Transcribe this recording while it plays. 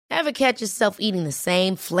Ever catch yourself eating the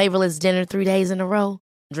same flavorless dinner 3 days in a row?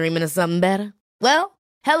 Dreaming of something better? Well,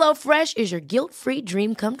 HelloFresh is your guilt-free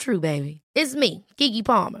dream come true, baby. It's me, Keke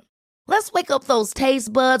Palmer. Let's wake up those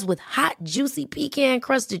taste buds with hot, juicy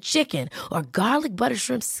pecan-crusted chicken or garlic butter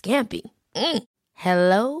shrimp scampi.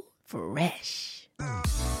 Hello Fresh.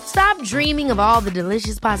 Stop dreaming of all the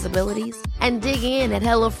delicious possibilities and dig in at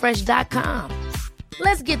HelloFresh.com.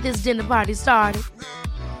 Let's get this dinner party started.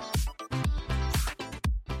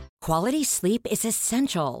 Quality sleep is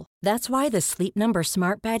essential. That's why the Sleep Number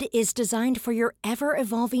Smart Bed is designed for your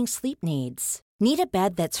ever-evolving sleep needs. Need a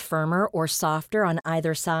bed that's firmer or softer on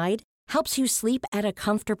either side? Helps you sleep at a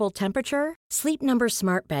comfortable temperature? Sleep Number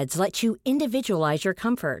Smart Beds let you individualize your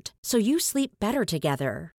comfort, so you sleep better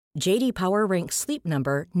together. J.D. Power ranks Sleep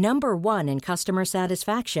Number number 1 in customer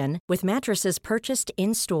satisfaction with mattresses purchased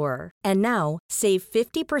in-store. And now, save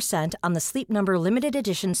 50% on the Sleep Number Limited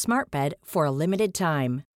Edition Smart Bed for a limited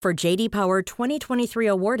time. For J.D. Power 2023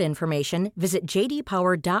 award information, visit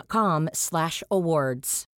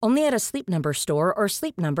jdpower.com/awards. Only at a Sleep Number store or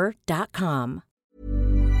sleepnumber.com.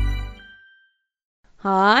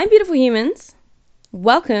 Hi, beautiful humans.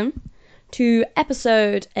 Welcome to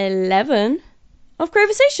episode 11 of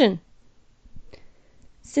Conversation.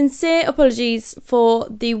 Sincere apologies for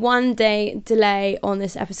the 1 day delay on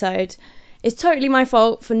this episode. It's totally my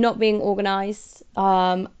fault for not being organised.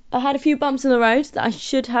 I had a few bumps in the road that I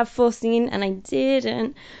should have foreseen and I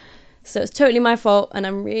didn't. So it's totally my fault and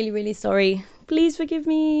I'm really, really sorry. Please forgive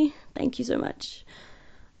me. Thank you so much.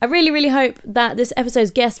 I really, really hope that this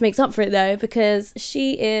episode's guest makes up for it though, because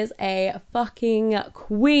she is a fucking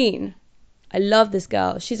queen. I love this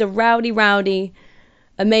girl. She's a rowdy,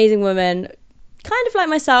 amazing woman. Kind of like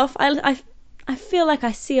myself. I feel like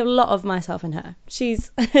I see a lot of myself in her.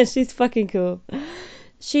 She's she's fucking cool.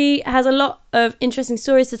 She has a lot of interesting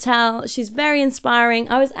stories to tell. She's very inspiring.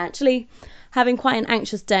 I was actually having quite an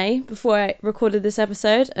anxious day before I recorded this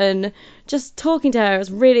episode, and just talking to her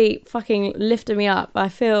has really fucking lifted me up. I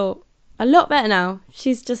feel a lot better now.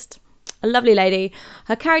 She's just a lovely lady.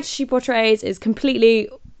 Her character she portrays is completely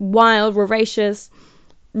wild, voracious,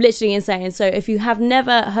 literally insane. So if you have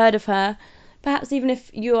never heard of her, perhaps even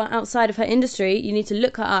if you are outside of her industry, you need to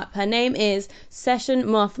look her up. Her name is Session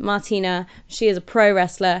Moth Martina. She is a pro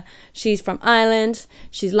wrestler. She's from Ireland.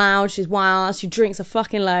 She's loud. She's wild. She drinks a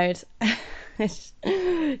fucking load.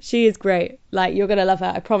 She is great. Like, you're going to love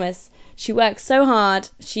her, I promise. She works so hard.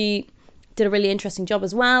 She did a really interesting job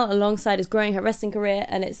as well, alongside is growing her wrestling career,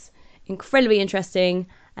 and it's incredibly interesting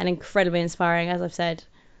and incredibly inspiring, as I've said.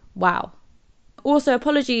 Wow. Also,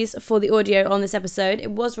 apologies for the audio on this episode.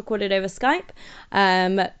 It was recorded over Skype,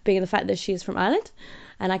 being the fact that she is from Ireland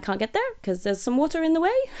and I can't get there because there's some water in the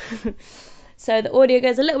way. So the audio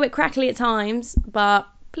goes a little bit crackly at times, but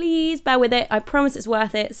please bear with it. I promise it's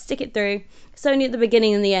worth it. Stick it through. It's only at the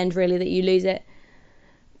beginning and the end, really, that you lose it.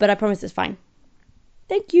 But I promise it's fine.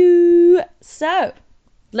 Thank you. So,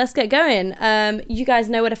 let's get going. You guys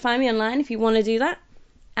know where to find me online if you want to do that.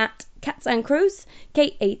 At Cats and Crows.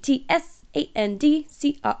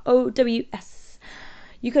 KATSANDCROWS.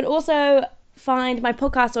 You can also find my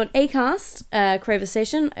podcast on Acast,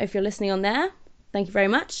 Conversation, if you're listening on there. Thank you very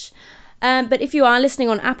much. But if you are listening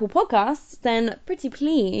on Apple Podcasts, then pretty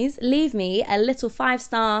please leave me a little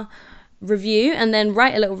 5-star review and then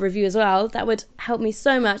write a little review as well. That would help me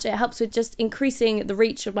so much. It helps with just increasing the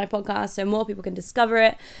reach of my podcast so more people can discover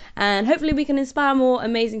it, and hopefully we can inspire more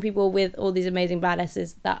amazing people with all these amazing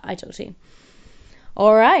badasses that I talk to.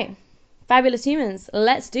 All right. Fabulous humans,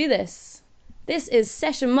 let's do this. This is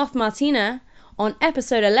Session Moth Martina on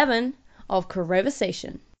episode 11 of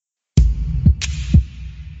Conversation.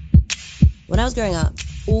 When I was growing up,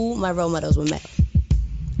 all my role models were male.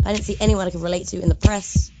 I didn't see anyone I could relate to in the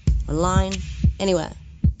press, online, anywhere.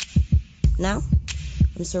 Now,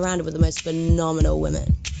 I'm surrounded with the most phenomenal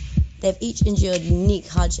women. They've each endured unique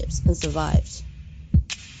hardships and survived.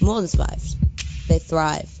 More than survived, they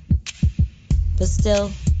thrive. But still,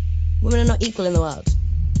 women are not equal in the world,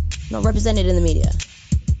 not represented in the media,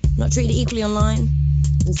 not treated equally online,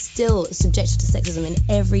 and still subjected to sexism in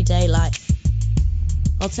everyday life.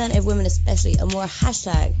 Alternative women especially are more a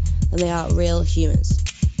hashtag than they are real humans.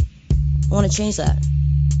 I want to change that.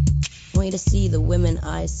 I want you to see the women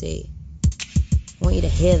I see. I want you to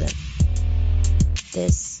hear them.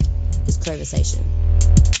 This is Conversation.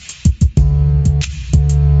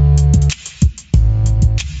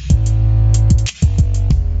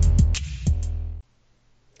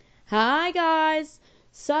 Hi guys!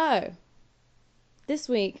 So, this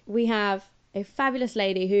week we have a fabulous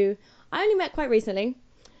lady who I only met quite recently.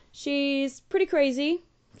 She's pretty crazy.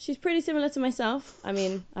 She's pretty similar to myself. I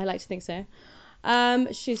mean, I like to think so.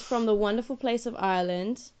 She's from the wonderful place of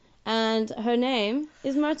Ireland, and her name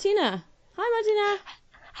is Martina. Hi,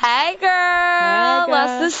 Hey Martina. girl, Hey,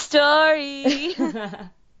 what's the story?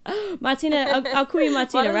 Martina, I'll call you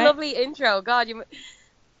Martina, what a right? lovely intro. God,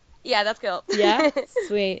 yeah, that's cool. Yeah,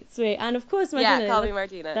 sweet. And of course, Martina. Yeah, call me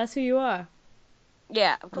Martina. That's who you are.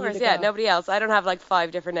 Yeah, of course. the Yeah, girl. nobody else. I don't have like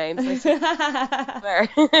 5 different names. I swear.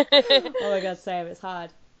 Oh my God, same. It's hard.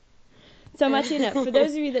 So Martina, for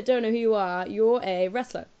those of you that don't know who you are, you're a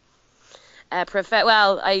wrestler.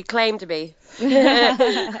 Well, I claim to be.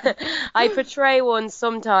 I portray one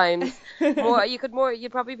sometimes. You'd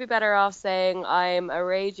probably be better off saying I'm a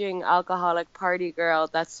raging alcoholic party girl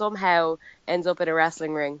that somehow ends up in a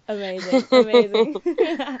wrestling ring. Amazing.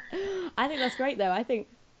 I think that's great though. I think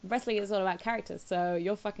wrestling is all about characters, so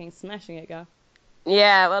you're fucking smashing it, girl.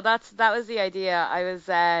 Yeah, well, that was the idea. I've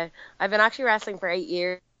been actually wrestling for 8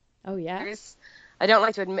 years. Oh yeah. I don't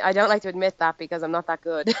like to admit that because I'm not that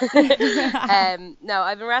good. No,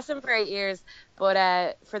 I've been wrestling for 8 years,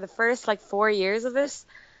 but for the first like 4 years of it,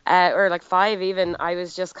 or like 5 even, I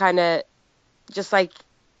was just kind of just like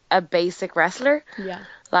a basic wrestler. Yeah.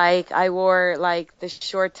 Like I wore like the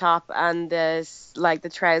short top and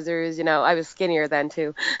the trousers. You know, I was skinnier then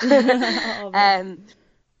too.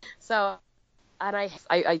 So, and I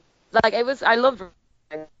like it was I loved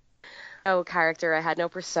no character. I had no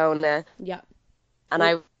persona. Yeah. And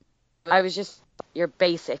I was just your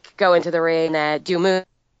basic, go into the ring, do moves,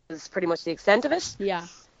 is pretty much the extent of it. Yeah.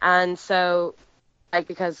 And so, like,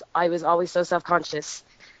 because I was always so self-conscious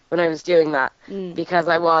when I was doing that, because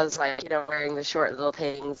I was, like, you know, wearing the short little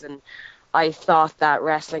things, and I thought that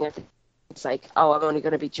wrestling, it's like, oh, I'm only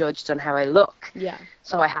going to be judged on how I look. Yeah.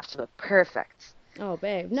 So I have to look perfect. Oh,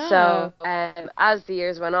 babe, no. So, as the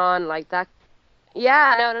years went on, like, that,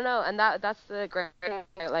 yeah, no, and that's the great thing,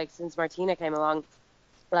 like, since Martina came along,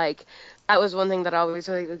 like, that was one thing that always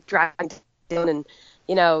really dragged down, and,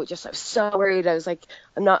 you know, just I was so worried. I was like,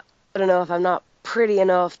 I'm not good enough, I'm not pretty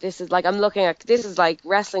enough. This is like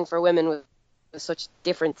wrestling for women was such a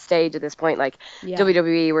different stage at this point. Like,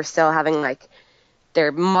 WWE were still having, like,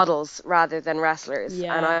 their models rather than wrestlers.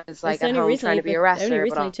 Yeah. And I was, like, at home trying to be a wrestler,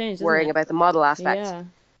 but worrying about the model aspect. Yeah.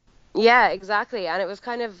 Yeah, exactly. And it was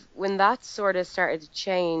kind of when that sort of started to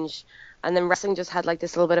change, and then wrestling just had, like,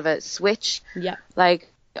 this little bit of a switch. Yeah. Like,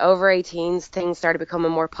 over 18s, things started becoming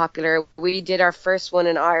more popular. We did our first one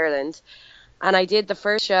in Ireland, and I did the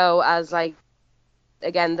first show as, like,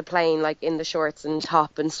 again, the plain, like, in the shorts and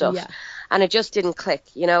top and stuff. Yeah. And it just didn't click,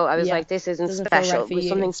 you know? I was like, this isn't special. Right,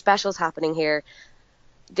 something special's happening here.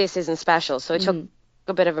 This isn't special. So it took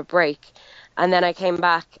a bit of a break. And then I came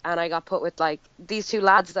back and I got put with, like, these 2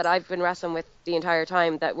 lads that I've been wrestling with the entire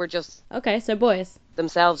time that were just... Okay, so boys.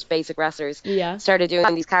 Themselves basic wrestlers. Yeah. Started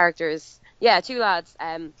doing these characters. Yeah, 2 lads.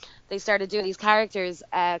 They started doing these characters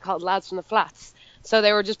called Lads from the Flats. So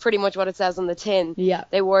they were just pretty much what it says on the tin. Yeah.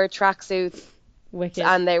 They wore tracksuits. Wicked.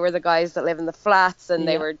 And they were the guys that live in the flats, and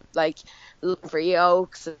they were, like, looking for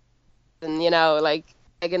yokes and, you know, like,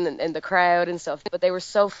 in the crowd and stuff. But they were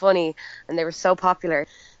so funny and they were so popular.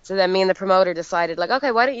 So then me and the promoter decided, like,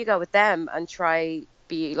 okay, why don't you go with them and try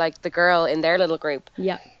be, like, the girl in their little group.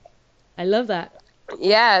 Yeah. I love that.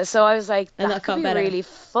 Yeah, so I was like, that could be really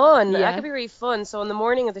fun. That could be really fun. So on the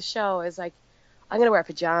morning of the show, I was like, I'm going to wear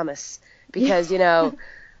pajamas because, you know,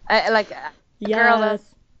 a girl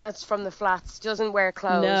that's from the flats doesn't wear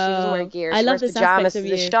clothes. No. She doesn't wear gear. She wears pajamas to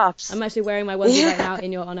the shops. I'm actually wearing my onesie right now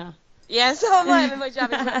in your honor. Yeah, so am I. I'm in my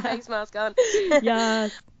pajamas with my face mask on.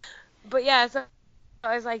 Yes. But yeah, so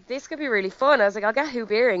I was like, this could be really fun. I was like, I'll get hoop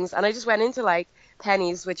earrings. And I just went into, like,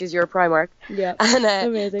 Penny's, which is your Primark. Yeah. And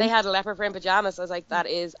amazing. They had leopard print pajamas. I was like, that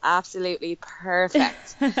is absolutely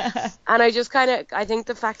perfect. And I just I think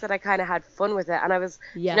the fact that I kind of had fun with it, and I was,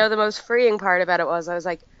 you know, the most freeing part about it was, I was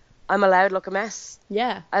like, I'm allowed to look a mess.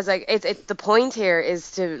 Yeah. I was like, it's the point here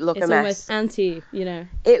is to look a mess. It's almost anti, you know.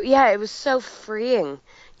 It was so freeing.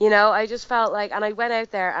 You know, I just felt like, and I went out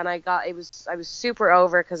there and I was super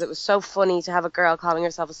over because it was so funny to have a girl calling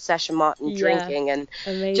herself a session mot and drinking and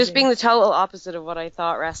just being the total opposite of what I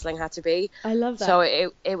thought wrestling had to be. I love that. So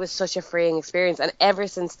it was such a freeing experience, and ever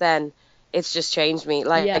since then, it's just changed me.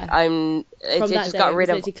 Like it just got rid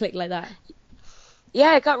of. It clicked like that.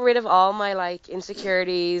 Yeah, it got rid of all my, like,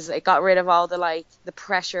 insecurities. It got rid of all the, like, the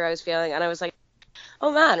pressure I was feeling, and I was like,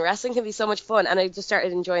 oh man, wrestling can be so much fun. And I just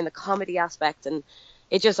started enjoying the comedy aspect, and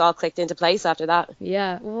it just all clicked into place after that.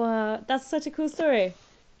 Yeah, wow, that's such a cool story.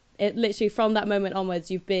 It literally, from that moment onwards,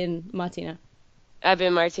 you've been Martina. I've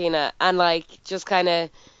been Martina, and, like, just kind of,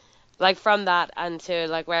 like, from that and to,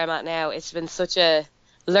 like, where I'm at now, it's been such a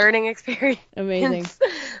learning experience. Amazing.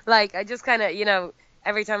 Like, I just kind of, you know,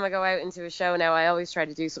 every time I go out into a show now, I always try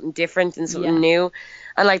to do something different and something Yeah. new.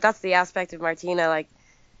 And like that's the aspect of Martina. Like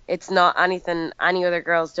it's not anything any other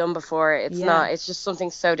girl's done before. It's Yeah. not. It's just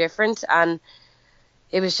something so different, and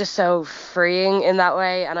it was just so freeing in that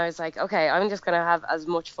way. And I was like, okay, I'm just gonna have as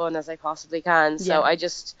much fun as I possibly can. So Yeah. I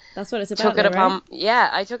just That's what it's about, took it though, upon right?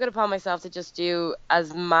 I took it upon myself to just do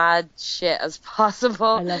as mad shit as possible.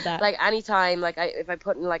 I love that. Like anytime, like if I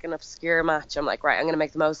put in like an obscure match, I'm like, right, I'm gonna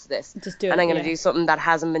make the most of this. Just do it, And I'm gonna yeah. do something that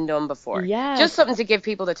hasn't been done before. Yeah. Just something to give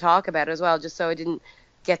people to talk about as well, just so it didn't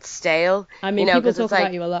get stale. I mean, you know, people 'cause talk it's like,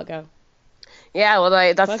 about you a lot, girl. yeah, well,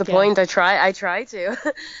 that's Fuck the yeah. point. I try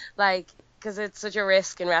to, like, because it's such a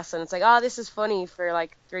risk in wrestling. It's like, oh, this is funny for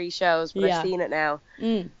like 3 shows, but Yeah. I've seen it now.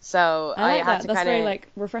 Mm. So I like had that. to That's kind very, of, like,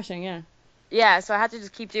 refreshing, yeah. yeah. So I had to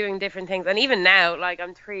just keep doing different things. And even now, like,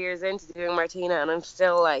 I'm 3 years into doing Martina, and I'm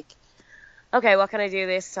still like, okay, what can I do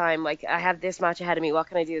this time? Like, I have this match ahead of me. What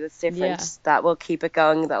can I do that's different Yeah. that will keep it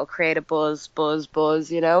going? That will create a buzz.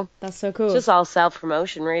 You know? That's so cool. It's just all self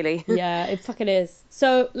promotion, really. Yeah, it fucking is.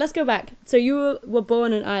 So let's go back. So you were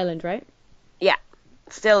born in Ireland, right? Yeah.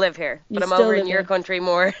 Still live here, You but I'm still over in live your here. country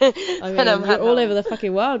more I than mean, I'm you're at all home. over the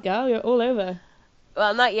fucking world, girl. You're all over.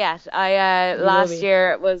 Well, not yet. I will last be.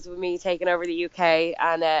 year was me taking over the UK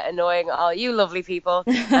and annoying all you lovely people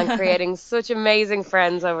and creating such amazing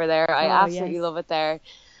friends over there. I Oh, absolutely yes. love it there.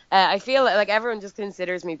 I feel like everyone just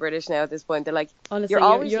considers me British now at this point. They're like, Honestly, you're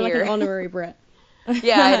always you're like here. an honorary Brit.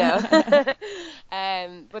 Yeah, I know.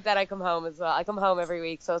 But then I come home as well. I come home every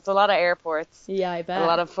week, so it's a lot of airports Yeah, I bet. and a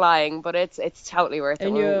lot of flying, but it's totally worth it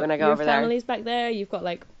And when I go your over there. family's back there. You've got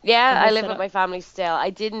like Yeah, a whole I live with setup. my family still. I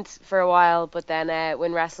didn't for a while, but then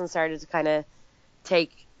when wrestling started to kind of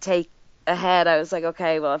take ahead, I was like,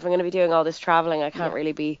 okay, well, if I'm going to be doing all this traveling, I can't Yeah.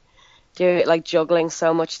 really be doing like juggling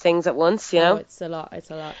so much things at once, you Oh, know? it's a lot.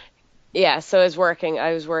 It's a lot. Yeah, so I was working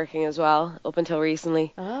as well up until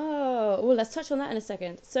recently. Oh, well, let's touch on that in a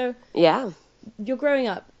second. So Yeah. you're growing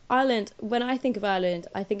up. Ireland, when I think of Ireland,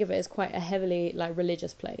 I think of it as quite a heavily like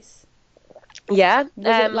religious place. Yeah.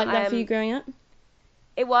 Was it like that for you growing up?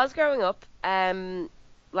 It was growing up.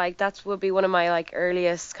 Like that would be one of my like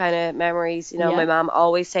earliest kind of memories. You know, Yeah. my mom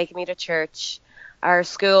always taking me to church. Our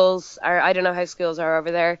schools I don't know how schools are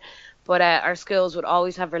over there, but our schools would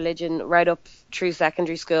always have religion right up through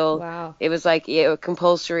secondary school. Wow. It was like a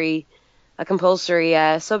compulsory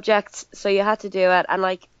subject, so you had to do it. And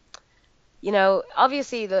like, you know,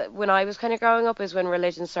 obviously when I was kind of growing up is when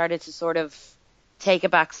religion started to sort of take a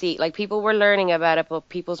back seat. Like people were learning about it, but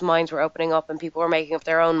people's minds were opening up and people were making up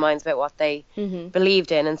their own minds about what they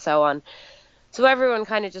believed in and so on. So everyone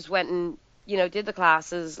kind of just went and, you know, did the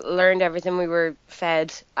classes, learned everything we were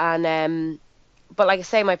fed. And but like I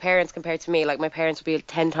say, my parents compared to me, like my parents would be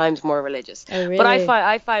 10 times more religious. Oh, really? But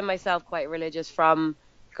I find myself quite religious from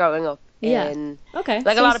growing up. Yeah. In, Okay.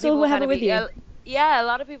 like So a lot you of still people will have kind it of with you. yeah, a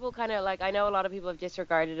lot of people kind of like, I know a lot of people have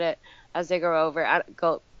disregarded it as they grow over and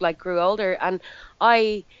grew older, and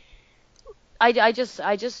I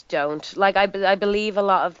just don't like. I believe a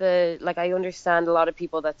lot of the, like, I understand a lot of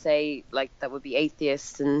people that say like that would be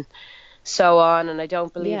atheists and so on, and I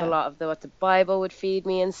don't believe Yeah. a lot of what the Bible would feed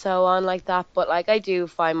me and so on like that. But like I do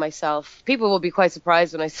find myself, people will be quite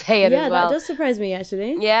surprised when I say it Yeah, as well. that does surprise me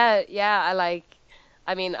actually. Yeah,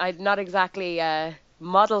 I mean, I'm not exactly a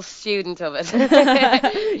model student of it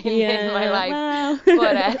in my life.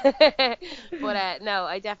 Well. But no,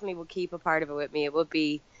 I definitely would keep a part of it with me. It would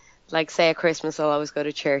be like, say, at Christmas, I'll always go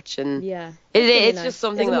to church, and Yeah. it's Nice. just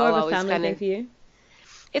something Is it that more I'll of a always family kind thing of. for you?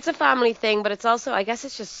 It's a family thing, but it's also, I guess,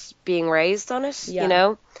 it's just being raised on it. Yeah. You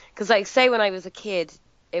know, because like, say, when I was a kid,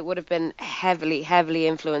 it would have been heavily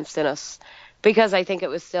influenced in us, because I think it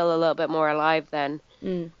was still a little bit more alive then.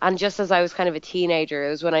 And just as I was kind of a teenager, it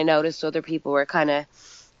was when I noticed other people were kind of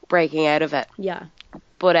breaking out of it. Yeah.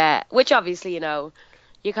 But which obviously, you know,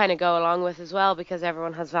 you kind of go along with as well, because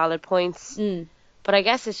everyone has valid points. But I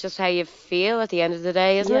guess it's just how you feel at the end of the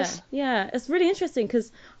day, isn't Yeah. it? Yeah. It's really interesting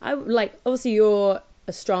because I like, obviously you're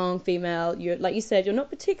a strong female. You're, like you said, you're not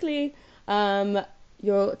particularly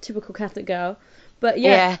your typical Catholic girl. But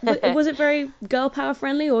yeah, Yeah. was it very girl power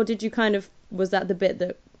friendly, or did you kind of, was that the bit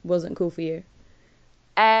that wasn't cool for you?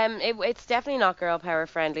 It's definitely not girl power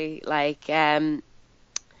friendly. Like, it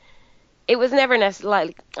was never necessarily,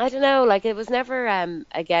 like, I don't know, like, it was never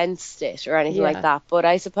against it or anything Yeah. like that. But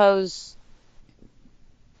I suppose,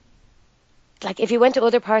 like, if you went to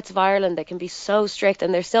other parts of Ireland, they can be so strict,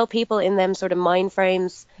 and there's still people in them sort of mind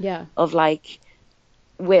frames Yeah. of like,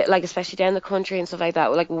 like, especially down the country and stuff like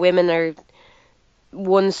that, like, women are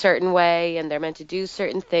one certain way and they're meant to do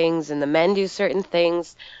certain things and the men do certain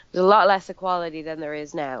things. There's a lot less equality than there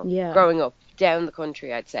is now. Yeah. Growing up, down the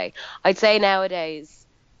country, I'd say nowadays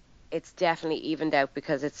it's definitely evened out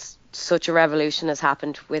because it's such a revolution has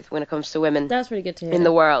happened when it comes to women That's really good to hear. in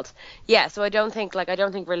the world. Yeah, so I don't think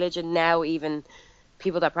religion now, even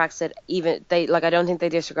people that practice it, even they I don't think they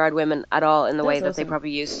disregard women at all in the way that they awesome.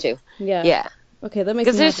 probably used to. Yeah. Yeah. Okay, that makes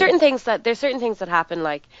Because me there's happy. certain things that happen,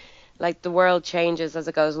 like the world changes as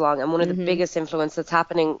it goes along, and one of the biggest influence that's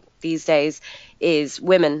happening these days is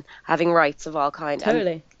women having rights of all kind.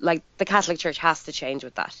 Totally. And like the Catholic Church has to change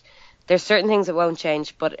with that. There's certain things that won't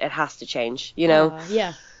change, but it has to change, you know.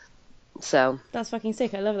 Yeah. So That's fucking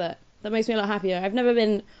sick. I love that. That makes me a lot happier. I've never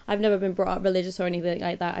been brought up religious or anything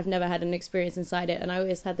like that. I've never had an experience inside it, and I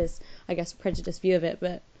always had this, I guess, prejudiced view of it.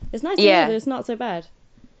 But it's nice to Yeah. know that it's not so bad.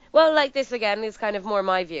 well, like this again is kind of more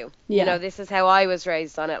my view. Yeah. You know, this is how I was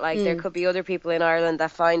raised on it. Like there could be other people in Ireland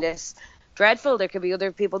that find it dreadful. There could be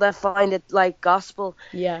other people that find it like gospel.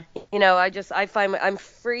 Yeah. You know, I find I'm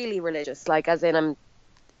freely religious, like as in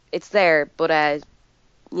it's there, but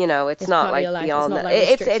you know, it's part not of like your life. beyond It's not, that. like,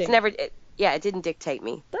 It's restricting. never it didn't dictate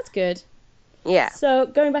me. That's good. Yeah. So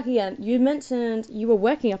going back again, you mentioned you were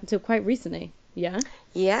working up until quite recently. Yeah.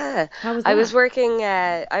 Yeah. How was I that?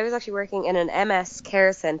 I was actually working in an MS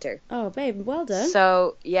care center. Oh, babe, well done.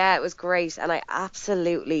 So, yeah, it was great and I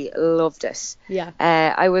absolutely loved it. Yeah.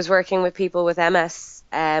 I was working with people with MS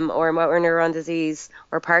or motor neuron disease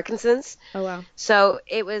or Parkinson's. Oh wow. So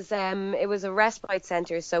it was a respite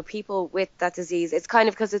center. So people with that disease, it's kind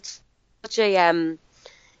of because it's such a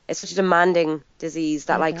demanding disease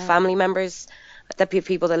that like bet. family members, that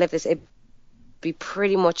people that live this, it'd be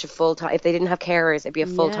pretty much a full time. If they didn't have carers, it'd be a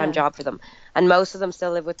full time Yeah. job for them. And most of them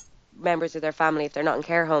still live with members of their family if they're not in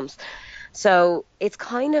care homes. So it's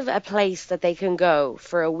kind of a place that they can go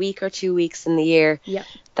for a week or 2 weeks in the year Yep.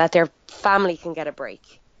 that their family can get a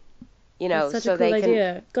break. You know, That's such so a cool they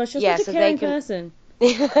idea. Gosh, you're yeah, such a so they caring can- person.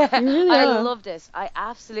 can. really I are. loved it. I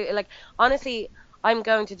absolutely like. Honestly, I'm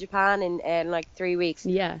going to Japan in like 3 weeks.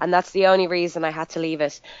 Yeah. And that's the only reason I had to leave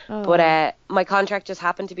it. Oh. But my contract just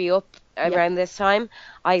happened to be up around this time.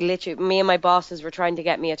 Me and my bosses were trying to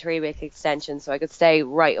get me a 3-week extension so I could stay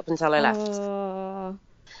right up until I left. Oh.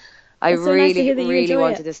 I That's so nice to really, hear that you really enjoy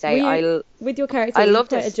wanted it. to stay. Were you- with your character, I were you loved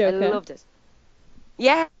quite it. a joker? I loved it.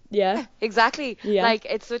 Yeah, Yeah. exactly. Yeah. Like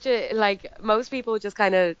it's such a like most people just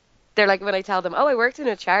kind of they're like when I tell them, oh, I worked in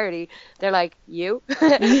a charity, they're like, you?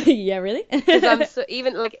 yeah, really? Because I'm so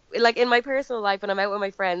even like in my personal life when I'm out with my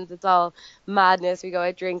friends, it's all madness. We go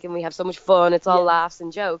out drinking, we have so much fun. It's all Yeah. laughs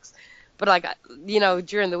and jokes. But like you know,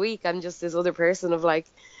 during the week, I'm just this other person of like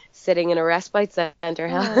sitting in a respite center.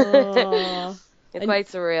 Aw. It's quite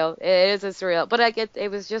surreal. It is surreal. But like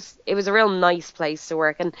it was a real nice place to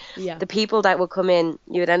work, and Yeah. the people that would come in,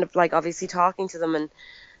 you would end up like obviously talking to them, and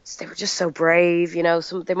they were just so brave. You know,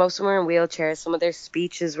 most of them were in wheelchairs. Some of their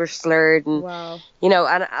speeches were slurred, and Wow. you know,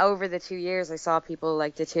 and over the 2 years, I saw people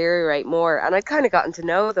like deteriorate more, and I'd kind of gotten to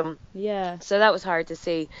know them, Yeah. so that was hard to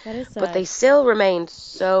see. That is sad. But they still remained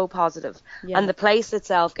so positive, Yeah. and the place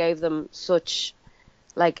itself gave them such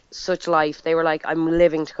life. They were like, I'm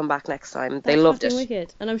living to come back next time. They That's loved fucking it.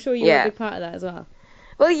 wicked. And I'm sure you were Yeah. a big part of that as well.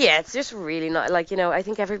 Well, yeah, it's just really not like, you know, I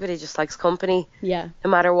think everybody just likes company Yeah.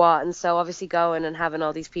 no matter what. And so obviously going and having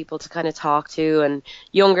all these people to kind of talk to, and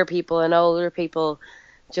younger people and older people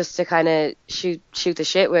just to kind of shoot the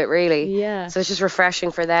shit with, really. Yeah. So it's just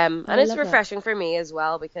refreshing for them, I and it's love that. refreshing for me as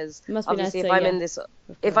well, because Must be obviously nice if to- I'm yeah, in this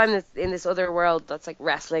course. in this other world that's like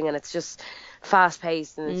wrestling, and it's just fast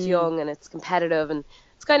paced, and it's young, and it's competitive, and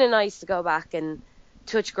it's kind of nice to go back and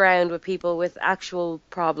touch ground with people with actual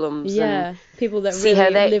problems. Yeah. And People that see how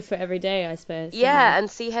really they- live for every day, I suppose. yeah, and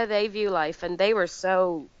see how they view life, and they were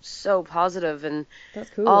so positive and That's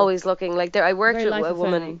cool. always looking like there. I worked Very with life a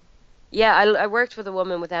woman. affirming. Yeah, I worked with a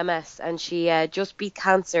woman with MS, and she just beat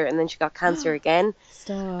cancer, and then she got cancer again.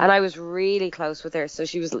 Stop. And I was really close with her. So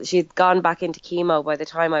she had gone back into chemo by the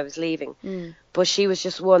time I was leaving. But she was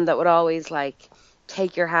just one that would always like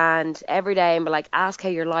take your hand every day and be like, ask how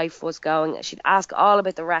your life was going. She'd ask all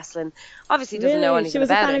about the wrestling. Obviously doesn't know Really? anything She was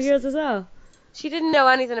a about fan it. of yours as well? She didn't know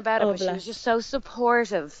anything about it, Oh, but she bless. was just so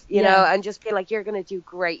supportive, you Yeah. know, and just being like, you're going to do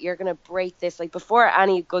great. You're going to break this. Like before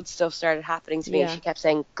any good stuff started happening to me, Yeah. she kept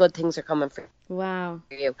saying, good things are coming for Wow.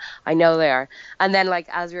 you. I know they are. And then like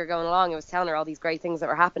as we were going along, I was telling her all these great things that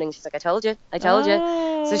were happening. She's like, I told you.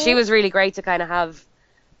 So she was really great to kind of have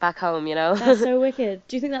back home, you know. That's so wicked.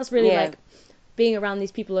 Do you think that's really Yeah. like being around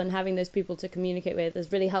these people and having those people to communicate with has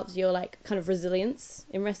really helped your like kind of resilience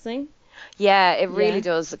in wrestling? Yeah, it really Yeah.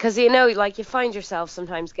 does. Because, you know, like you find yourself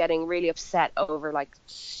sometimes getting really upset over like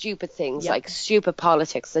stupid things, Yep. like stupid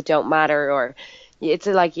politics that don't matter, or it's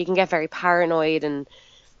like you can get very paranoid and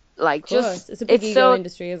like Of course. just It's a big ego so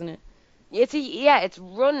industry, isn't it? it's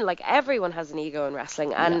run like everyone has an ego in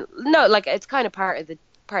wrestling, and no, like it's kind of part of the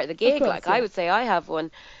gig. course, Like I would say I have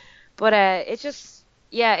one, but it just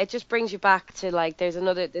brings you back to like there's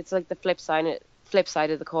another. It's like the flip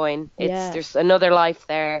side of the coin. There's another life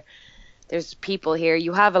there. There's people here.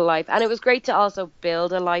 You have a life, and it was great to also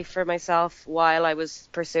build a life for myself while I was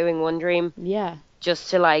pursuing one dream. Yeah.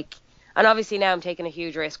 Just to like. And obviously now I'm taking a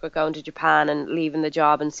huge risk with going to Japan and leaving the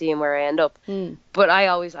job and seeing where I end up. But I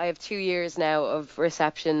have 2 years now of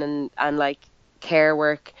reception and like care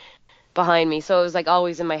work behind me. So it was like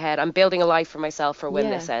always in my head, I'm building a life for myself for when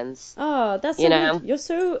this ends. Oh, that's so good. You're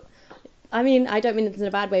so, I mean, I don't mean it in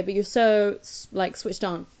a bad way, but you're so like switched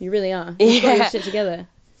on. You really are. You've got your shit together.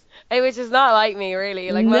 Which is not like me,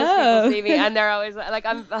 really. Like most people see me, and they're always like,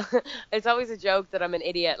 it's always a joke that I'm an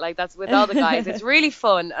idiot. Like that's with all the guys. It's really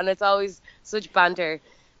fun, and it's always such banter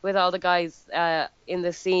with all the guys in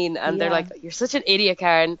the scene, and they're like, "You're such an idiot,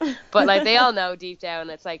 Karen," but like they all know deep down,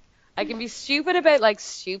 it's like I can be stupid about like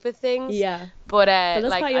stupid things. Yeah. But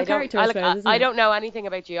like I don't know anything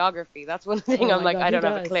about geography. That's one thing I'm like, I don't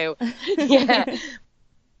have a clue. Yeah.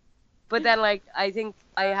 But then, like, I think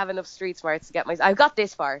I have enough street smarts to get I've got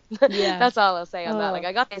this far. Yeah. That's all I'll say on that. Like,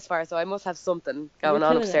 I got this far, so I must have something going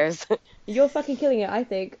on upstairs. You're fucking killing it, I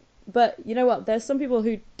think. But you know what? There's some people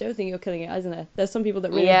who don't think you're killing it, isn't there? There's some people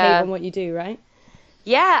that really hate on what you do, right?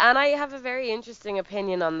 Yeah, and I have a very interesting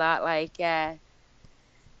opinion on that. Like,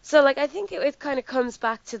 so, like, I think it kind of comes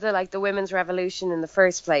back to the women's revolution in the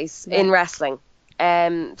first place in wrestling.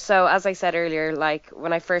 So as I said earlier, like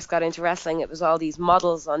when I first got into wrestling, it was all these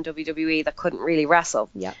models on WWE that couldn't really wrestle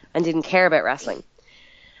and didn't care about wrestling.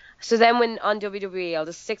 So then when on WWE, I'll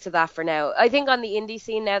just stick to that for now. I think on the indie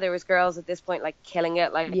scene now, there was girls at this point like killing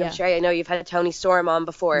it. Like I'm sure I know you've had Toni Storm on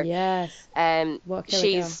before. Yes.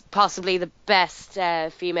 She's possibly the best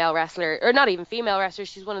female wrestler, or not even female wrestler.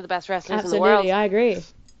 She's one of the best wrestlers in the world. Absolutely, I agree.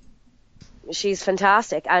 She's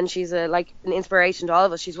fantastic, and she's an inspiration to all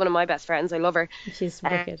of us. She's one of my best friends. I love her. She's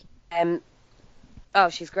wicked. Oh,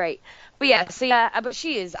 she's great. But but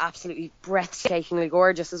she is absolutely breathtakingly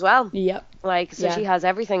gorgeous as well. Yep. Like, so she has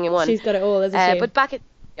everything in one. She's got it all, isn't she? But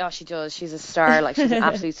she does. She's a star. Like, she's an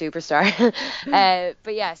absolute superstar.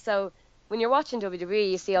 But yeah, so when you're watching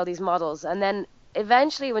WWE, you see all these models, and then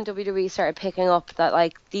eventually when WWE started picking up that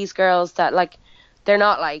like these girls that like they're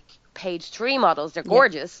not like page 3 models, they're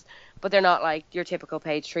gorgeous. But they're not like your typical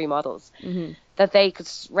page 3 models, that they could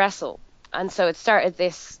wrestle. And so it started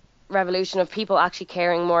this revolution of people actually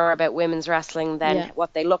caring more about women's wrestling than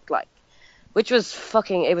what they looked like, which was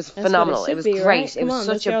it was phenomenal. It was great. Right? It was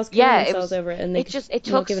such a, it was, over it, and it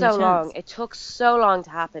took so long. It took so long to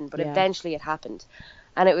happen, but eventually it happened.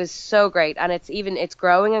 And it was so great. And it's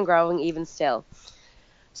growing and growing even still.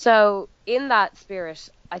 So in that spirit,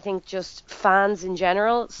 I think just fans in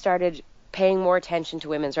general started paying more attention to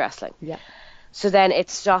women's wrestling. Yeah. So then it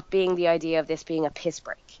stopped being the idea of this being a piss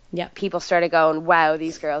break. Yeah. People started going, wow,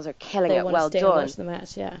 these girls are killing it. Well done. Watch the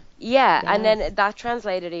match, yeah. Yeah, and then that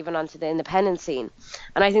translated even onto the independent scene.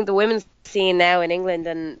 And I think the women's scene now in England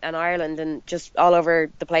and Ireland and just all over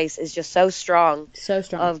the place is just so strong. So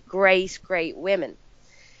strong. Of great, great women.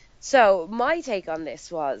 So my take on this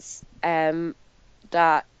was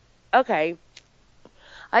that, okay,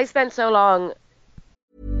 I spent so long.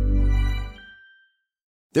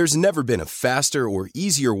 There's never been a faster or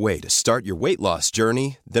easier way to start your weight loss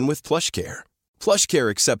journey than with PlushCare. PlushCare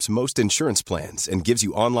accepts most insurance plans and gives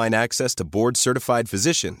you online access to board-certified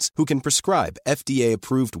physicians who can prescribe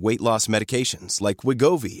FDA-approved weight loss medications like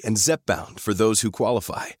Wegovy and Zepbound for those who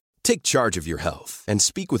qualify. Take charge of your health and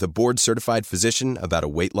speak with a board-certified physician about a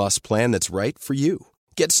weight loss plan that's right for you.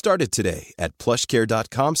 Get started today at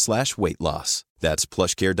plushcare.com/weight-loss. That's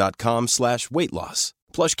plushcare.com/weight-loss.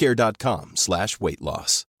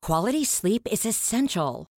 plushcare.com/weight-loss. Quality sleep is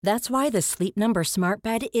essential. That's why the Sleep Number Smart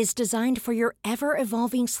Bed is designed for your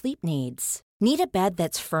ever-evolving sleep needs. Need a bed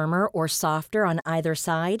that's firmer or softer on either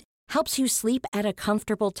side? Helps you sleep at a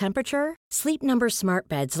comfortable temperature? Sleep Number Smart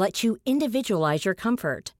Beds let you individualize your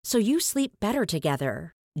comfort, so you sleep better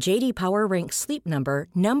together. J.D. Power ranks Sleep Number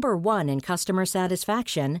number 1 in customer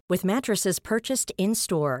satisfaction with mattresses purchased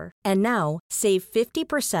in-store. And now, save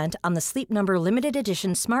 50% on the Sleep Number Limited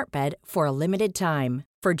Edition Smart Bed for a limited time.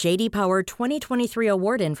 For J.D. Power 2023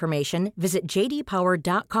 award information, visit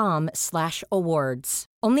jdpower.com/awards.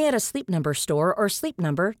 Only at a Sleep Number store or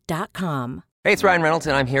sleepnumber.com. Hey, it's Ryan Reynolds,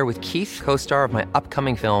 and I'm here with Keith, co-star of my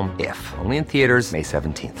upcoming film, If, only in theaters May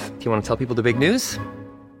 17th. Do you want to tell people the big news?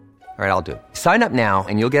 All right, I'll do it. Sign up now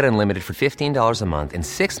and you'll get unlimited for $15 a month and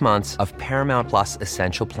 6 months of Paramount Plus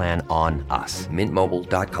Essential Plan on us.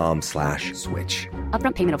 MintMobile.com/switch.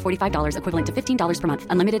 Upfront payment of $45 equivalent to $15 per month.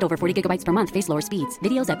 Unlimited over 40 gigabytes per month. Face lower speeds.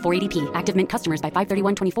 Videos at 480p. Active Mint customers by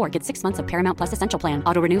 531.24 get 6 months of Paramount Plus Essential Plan.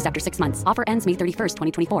 Auto renews after 6 months. Offer ends May 31st,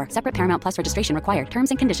 2024. Separate Paramount Plus registration required. Terms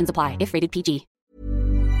and conditions apply if rated PG.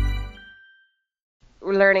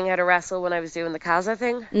 Learning how to wrestle when I was doing the Kaza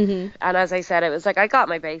thing. And as I said, it was like I got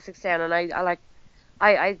my basics down, and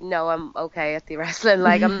I know I'm okay at the wrestling.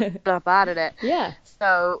 Like, I'm not bad at it. Yeah.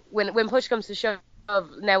 So when push comes to shove,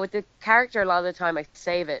 now with the character, a lot of the time I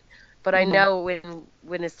save it, but I know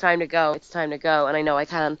when it's time to go, it's time to go, and I know I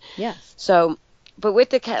can. Yeah. So, but with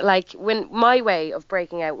the when my way of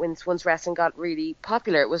breaking out once wrestling got really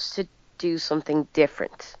popular, it was to do something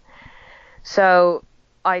different. So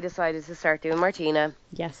I decided to start doing Martina.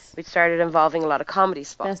 Yes. Which started involving a lot of comedy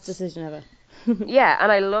spots. Best decision ever. Yeah,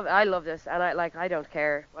 and I love this, and I don't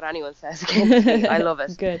care what anyone says against me. I love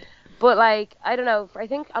it. Good. But I don't know, I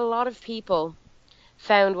think a lot of people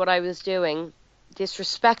found what I was doing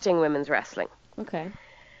disrespecting women's wrestling. Okay.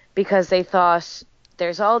 Because they thought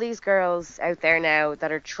there's all these girls out there now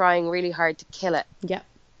that are trying really hard to kill it. Yeah.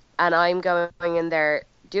 And I'm going in there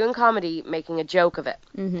doing comedy, making a joke of it.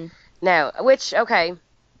 Mm-hmm. Now, which, okay,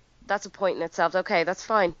 that's a point in itself. Okay, that's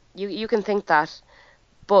fine. You can think that.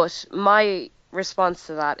 But my response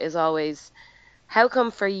to that is always, how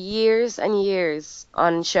come for years and years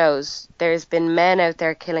on shows there's been men out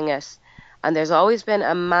there killing it, and there's always been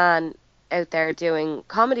a man out there doing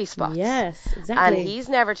comedy spots? Yes, exactly. And he's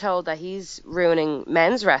never told that he's ruining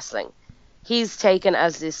men's wrestling. He's taken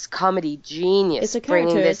as this comedy genius, it's a character.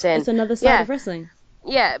 bringing this in. It's another side of wrestling.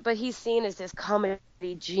 Yeah, but he's seen as this comedy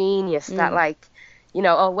genius that,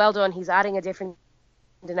 oh, well done. He's adding a different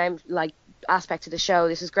aspect to the show.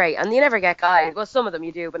 This is great. And you never get guys, well, some of them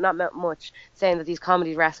you do, but not much, saying that these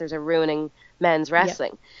comedy wrestlers are ruining men's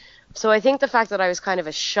wrestling. Yeah. So I think the fact that I was kind of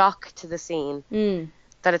a shock to the scene,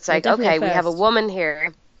 that it's like, okay, we have a woman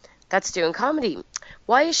here that's doing comedy.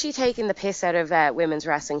 Why is she taking the piss out of women's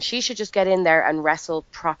wrestling? She should just get in there and wrestle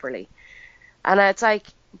properly. And it's like,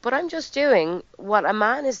 but I'm just doing what a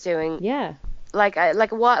man is doing. Yeah. What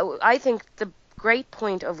I think the great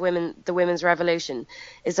point of the women's revolution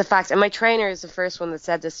is the fact, and my trainer is the first one that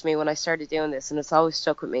said this to me when I started doing this, and it's always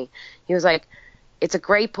stuck with me. He was like, it's a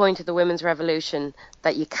great point of the women's revolution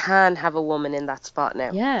that you can have a woman in that spot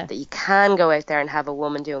now. Yeah. That you can go out there and have a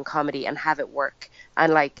woman doing comedy and have it work.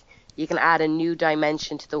 And you can add a new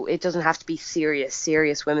dimension to it doesn't have to be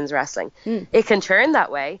serious women's wrestling. It can turn that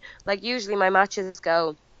way. Usually my matches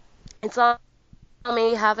go, it's all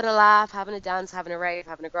me having a laugh, having a dance, having a rave,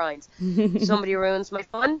 having a grind. Somebody ruins my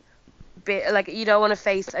fun. You don't want to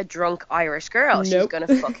face a drunk Irish girl. Nope. She's going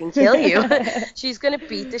to fucking kill you. She's going to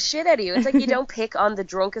beat the shit out of you. It's like you don't pick on the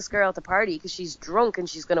drunkest girl at the party because she's drunk and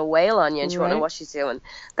she's going to wail on you and she won't know what she's doing.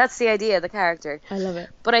 That's the idea of the character. I love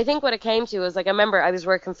it. But I think what it came to was, I remember I was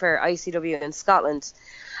working for ICW in Scotland,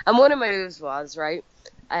 and one of my moves was, I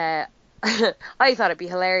thought it'd be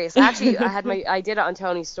hilarious. Actually, I did it on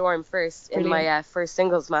Tony Storm first. Brilliant. In my first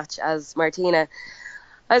singles match as Martina.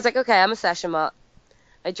 I was like, okay, I'm a session mod.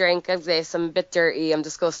 I drink, I'm this, I'm a bit dirty, I'm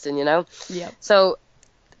disgusting, Yeah. So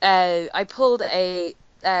I pulled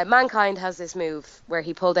Mankind has this move where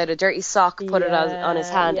he pulled out a dirty sock, put it on his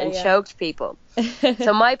hand, and choked people.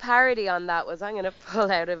 So my parody on that was, I'm going to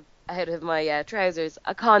pull out of my trousers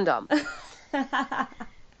a condom.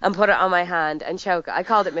 And put it on my hand and choke it. I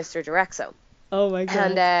called it Mr. Direxo. Oh my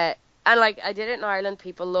god. And I did it in Ireland.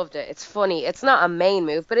 People loved it. It's funny. It's not a main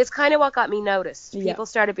move, but it's kind of what got me noticed. Yeah. People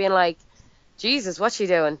started being like, Jesus, what's she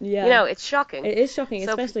doing? Yeah. It's shocking. It is shocking,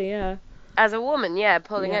 so, especially, as a woman,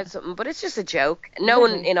 pulling out something. But it's just a joke. No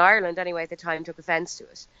one in Ireland, anyway, at the time took offence to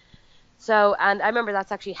it. So, and I remember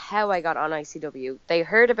that's actually how I got on ICW. They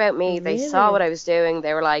heard about me. They saw what I was doing.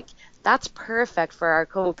 They were like, that's perfect for our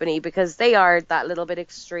company, because they are that little bit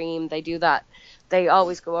extreme. They do that. They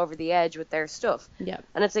always go over the edge with their stuff. Yeah.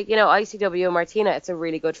 And it's like, ICW and Martina, it's a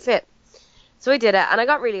really good fit. So I did it, and I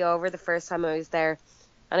got really over the first time I was there.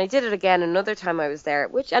 And I did it again another time I was there,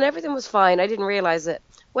 and everything was fine. I didn't realize it.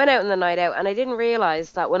 Went out on the night out, and I didn't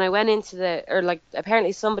realize that when I went into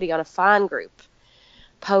apparently somebody on a fan group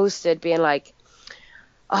posted being like,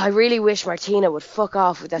 oh, I really wish Martina would fuck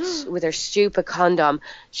off with with her stupid condom.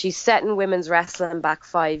 She's setting women's wrestling back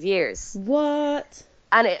 5 years. What?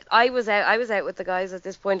 And I was out with the guys at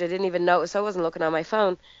this point. I didn't even notice. I wasn't looking on my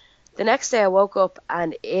phone. The next day I woke up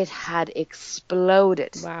and it had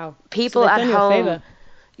exploded. Wow. People at home.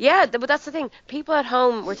 Yeah, but that's the thing. People at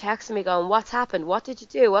home were texting me going, what's happened? What did you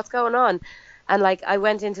do? What's going on? And like I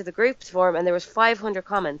went into the group forum and there was 500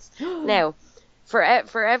 comments. Now, for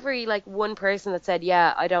every like one person that said,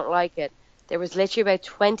 yeah, I don't like it, there was literally about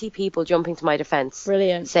 20 people jumping to my defense.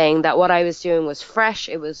 Brilliant. Saying that what I was doing was fresh,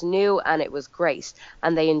 it was new, and it was great,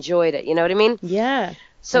 and they enjoyed it. You know what I mean? Yeah.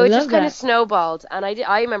 So I it love just kind of that. snowballed, and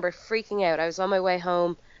I remember freaking out. I was on my way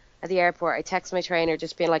home at the airport. I texted my trainer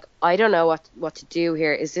just being like, I don't know what to do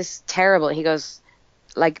here. Is this terrible? And he goes,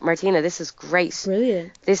 like, Martina, this is great.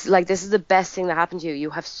 Brilliant. This is the best thing that happened to you. You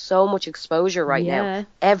have so much exposure right Yeah. now.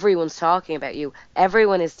 Everyone's talking about you.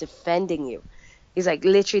 Everyone is defending you. He's like,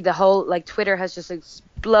 literally the whole, like, Twitter has just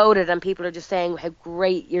exploded and people are just saying how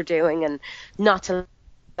great you're doing and not to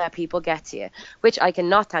let people get to you, which I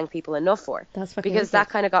cannot thank people enough for. That's fucking because wicked. that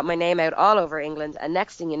kind of got my name out all over England, and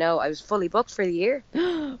next thing you know, I was fully booked for the year.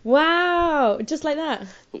 Wow. Just like that.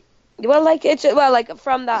 Well, like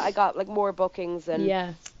from that I got like more bookings and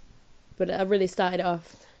Yeah. But it really started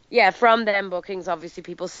off. yeah, from them bookings, obviously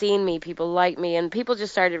people seen me, people liked me, and people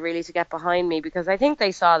just started really to get behind me because I think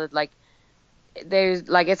they saw that like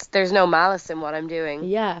there's no malice in what I'm doing.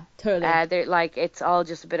 Yeah, totally. They're like, it's all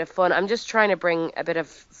just a bit of fun. I'm just trying to bring a bit of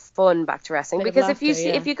fun back to wrestling Bit of because if you laughter,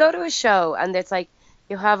 yeah. if you go to a show and it's like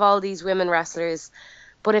you have all these women wrestlers,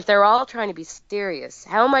 but if they're all trying to be serious,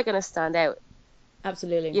 how am I going to stand out?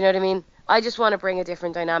 Absolutely. You know what I mean? I just want to bring a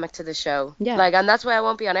different dynamic to the show. Yeah. Like, and that's why I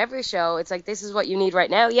won't be on every show. It's like, this is what you need right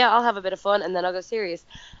now. Yeah, I'll have a bit of fun and then I'll go serious.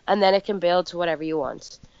 And then it can build to whatever you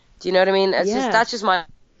want. Do you know what I mean? Yeah. That's just my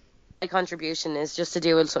contribution, is just to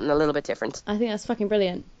do something a little bit different. I think that's fucking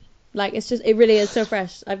brilliant. Like, it really is so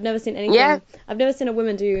fresh. I've never seen anything. Yeah. I've never seen a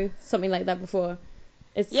woman do something like that before.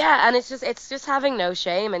 It's Yeah, and it's just having no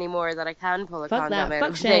shame anymore that I can pull a fuck condom that. out Fuck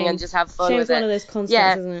of the thing shame. and just have fun Shame's with it. one of those concepts,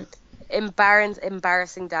 Yeah. isn't it?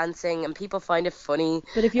 Embarrassing dancing, and people find it funny.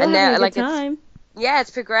 But if you're And having now, a good time,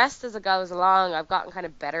 it's progressed as it goes along. I've gotten kind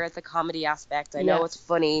of better at the comedy aspect. I know Yeah. it's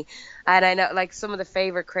funny, and I know like some of the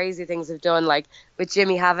favorite crazy things I've done, like with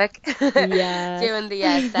Jimmy Havoc, Yes. doing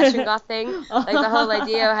the session goth thing. Like the whole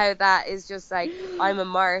idea of how that is just like I'm a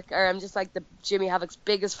mark, or I'm just like the Jimmy Havoc's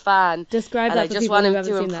biggest fan. describe And that I for just people want who him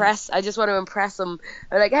haven't to seen impress. I just want to impress him.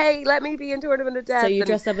 I'm like, hey, let me be in Tournament of Death. that. So you And-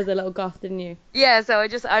 dressed up as a little goth, didn't you? yeah, so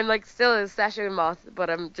I'm like still a session moth,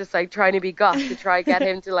 but I'm just like trying to be goth to try get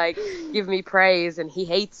him to like give me praise, and he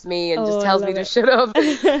hates me and Oh, just I tells me love to it. shut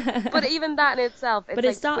up. But even that in itself, it's But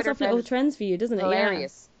like it starts Twitter off little found trends for you, doesn't it?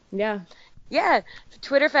 hilarious. Yeah. Yeah,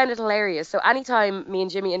 Twitter found it hilarious. So anytime me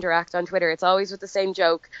and Jimmy interact on Twitter, it's always with the same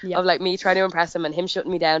joke Yeah. of like me trying to impress him and him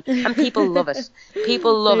shutting me down, and people love it.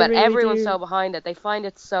 People love They it. really Everyone's do. so behind it. They find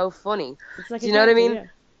it so funny. It's like Do a you know what I character, mean?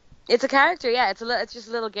 It's a character, yeah. It's just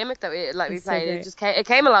a little gimmick that we It's so played. great. It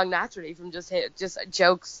came along naturally from just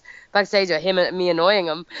jokes backstage of him and me annoying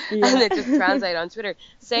him, Yeah. and it just translated on Twitter.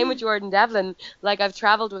 Same with Jordan Devlin. Like I've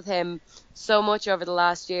traveled with him so much over the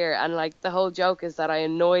last year, and like the whole joke is that I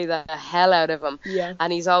annoy the hell out of him, Yeah.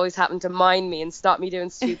 and he's always happened to mind me and stop me doing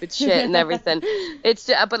stupid shit and everything.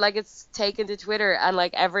 But like it's taken to Twitter, and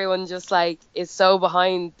like everyone just like is so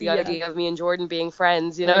behind the Yeah. idea of me and Jordan being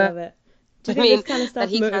friends. You know. I love it. Do I you think mean, this kind of stuff that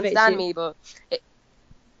he can't motivates stand you me, but to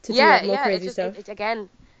do yeah, more yeah, crazy it's just stuff? it's again,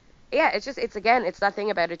 yeah, it's that thing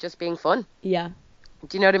about it just being fun. Yeah.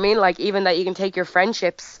 Do you know what I mean? Like even that you can take your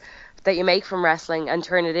friendships that you make from wrestling and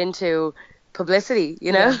turn it into publicity.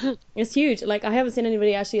 You know? Yeah. It's huge. Like, I haven't seen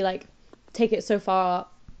anybody actually, like, take it so far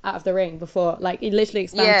out of the ring before. Like, it literally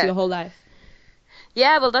expands Yeah. your whole life.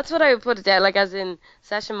 Yeah, well, that's what I would put it down. Like, as in,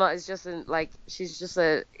 Session Mott is just like she's just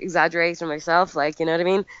a exaggeration of herself. Like, you know what I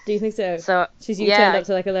mean? Do you think so? So You yeah, turned up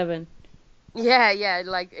to, like, 11. yeah,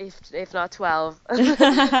 like if not 12.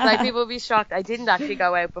 Like people would be shocked. I didn't actually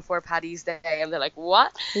go out before Paddy's Day, and they're like,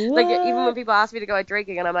 "What?" Like even when What? people ask me to go out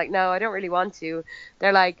drinking, and I'm like, "No, I don't really want to."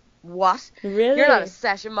 They're like, "What? Really? You're not a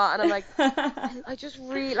session mot?" And I'm like, I just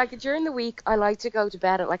really like during the week. I like to go to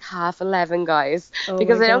bed at like 11:30, guys, Oh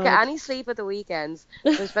because my I don't get God. any sleep at the weekends.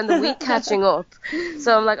 So I spend the week catching up.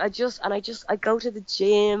 So I'm like, I go to the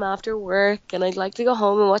gym after work, and I'd like to go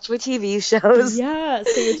home and watch my TV shows. Yeah,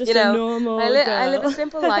 so you're just You know, a normal I live a girl.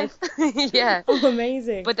 simple life. Yeah. Oh,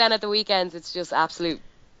 amazing. But then at the weekends, it's just absolute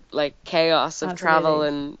like chaos of Absolutely. travel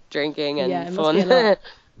and drinking and Yeah, it must fun. be a lot.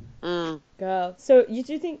 Mm. Girl. So you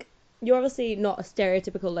do think you're obviously not a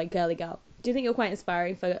stereotypical, like, girly girl. Do you think you're quite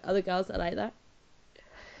inspiring for other girls that are like that?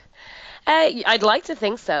 I'd like to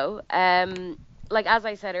think so. Like as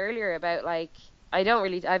I said earlier about like I've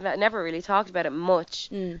never really talked about it much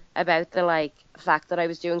about the like fact that I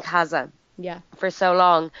was doing Kaza Yeah. for so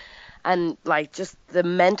long, and like just the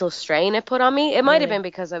mental strain it put on me. It might have Really? been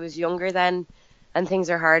because I was younger then, and things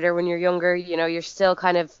are harder when you're younger. You know, you're still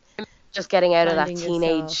kind of just getting out of that Finding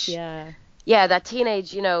teenage yourself, yeah. yeah, that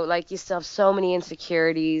teenage, you know, like you still have so many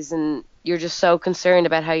insecurities and you're just so concerned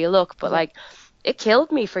about how you look. But like, it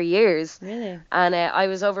killed me for years. Really? And I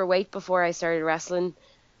was overweight before I started wrestling,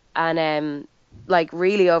 and like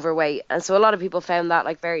really overweight. And so a lot of people found that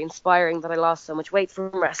like very inspiring that I lost so much weight from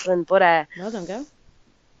wrestling. But Well done, girl.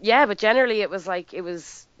 yeah, but generally it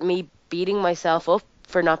was me beating myself up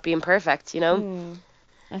for not being perfect, you know.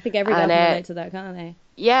 I think every girl And, can relate to that, can't they?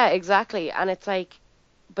 Yeah, exactly. And it's like,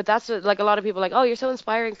 but that's what, like a lot of people are like, oh, you're so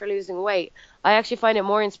inspiring for losing weight. I actually find it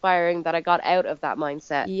more inspiring that I got out of that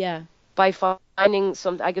mindset Yeah. by finding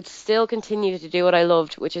something I could still continue to do what I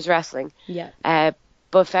loved, which is wrestling. Yeah.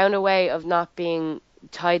 But found a way of not being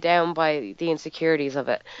tied down by the insecurities of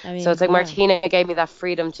it. I mean, So it's like yeah. Martina gave me that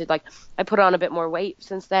freedom to, like, I put on a bit more weight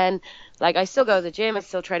since then. Like, I still go to the gym, I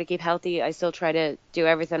still try to keep healthy, I still try to do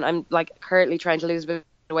everything. I'm like currently trying to lose a bit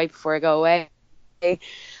of weight before I go away.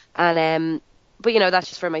 And but you know, that's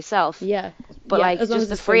just for myself. Yeah. But Yeah, like as long just as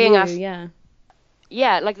the it's for freeing you, aspect. yeah.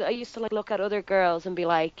 Yeah, like I used to like look at other girls and be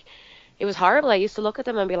like, it was horrible. I used to look at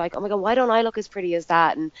them and be like, oh my God, why don't I look as pretty as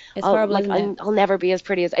that? And It's horrible, isn't it? I'll never be as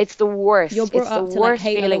pretty as. It's the worst. You're brought It's up the to like worst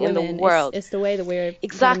hate other feeling in women. the world. It's the way that we're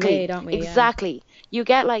Exactly. made, aren't we? Yeah. Exactly. You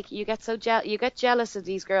get so you get jealous of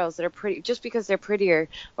these girls that are pretty just because they're prettier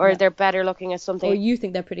or Yeah. they're better looking at something. Or you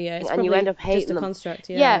think they're prettier. It's and you probably end up hating just a them. construct.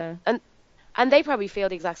 Yeah, and they probably feel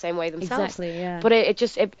the exact same way themselves. Exactly, yeah. But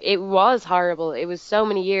it was horrible. It was so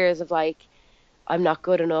many years of like, I'm not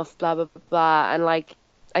good enough, blah blah blah, blah. And like,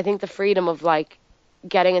 I think the freedom of like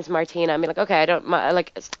getting into Martina, I mean, like, okay, I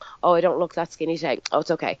don't look that skinny today. Oh,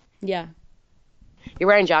 it's okay. Yeah. You're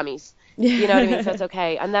wearing jammies. You know what I mean? So it's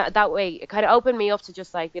okay. And that way, it kind of opened me up to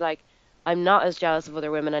just like be like, I'm not as jealous of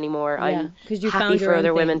other women anymore. Yeah, I'm 'cause you happy found your for own other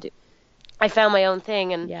thing. women. I found my own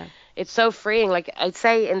thing, and Yeah. it's so freeing. Like I'd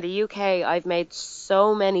say in the UK, I've made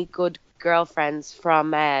so many good girlfriends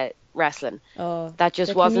from wrestling. Oh, That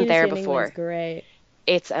just the wasn't there community in England's before. Great.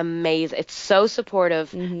 It's amazing. It's so supportive.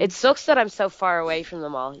 Mm-hmm. It sucks that I'm so far away from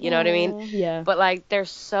them all. You know what I mean? Yeah. But like they're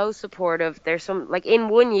so supportive. There's some like in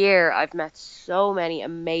 1 year I've met so many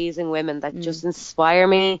amazing women that just inspire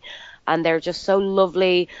me, and they're just so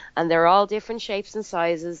lovely, and they're all different shapes and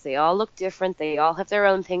sizes. They all look different. They all have their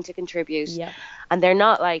own thing to contribute. Yeah. And they're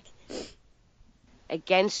not like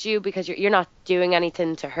against you because you're not doing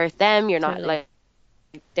anything to hurt them. You're not Totally. like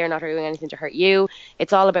they're not doing anything to hurt you.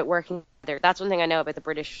 It's all about working together. That's one thing I know about the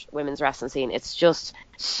British women's wrestling scene. It's just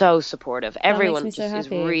so supportive. Everyone me so just is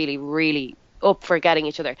happy. really, really up for getting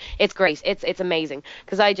each other. It's great. It's amazing.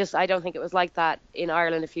 Because I don't think it was like that in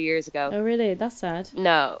Ireland a few years ago. Oh, really? That's sad.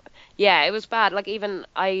 No. Yeah, it was bad. Like even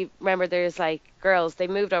I remember there's like girls, they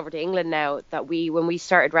moved over to England now that when we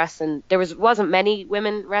started wrestling, wasn't many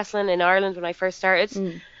women wrestling in Ireland when I first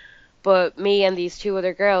started. But me and these two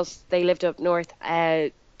other girls, they lived up north.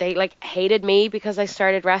 They like hated me because I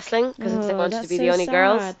started wrestling because they wanted to that's be so the only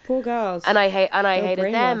girls. sad. Poor girls. And I They're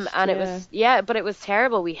hated them, brainwashed, and it was but it was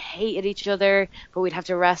terrible. We hated each other, but we'd have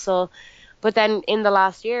to wrestle. But then in the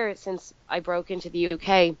last year since I broke into the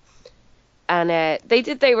UK, and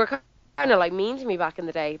they were kind of like mean to me back in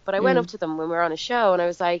the day. But I went up to them when we were on a show, and I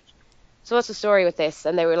was like, "So what's the story with this?"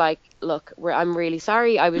 And they were like, "Look, I'm really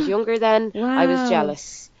sorry. I was younger then. I was Wow.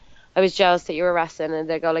 jealous. I was jealous that you were wrestling." And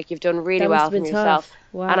they go like, "You've done really That must well have been from yourself." tough.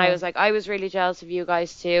 Wow. And I was like, I was really jealous of you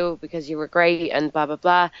guys too because you were great and blah blah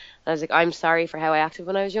blah. And I was like, I'm sorry for how I acted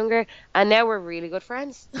when I was younger. And now we're really good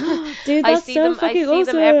friends. Dude, I that's see so them. I fucking see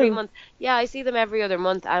them every awesome. month. Yeah, I see them every other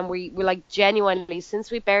month, and we like genuinely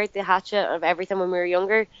since we buried the hatchet of everything when we were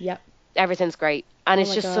younger, Yep. everything's great. And Oh it's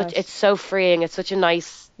my just gosh. it's so freeing. It's such a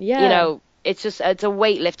nice, Yeah. you know, it's a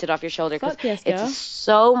weight lifted off your shoulder because Fuck yes, girl. it's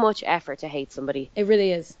so much effort to hate somebody. It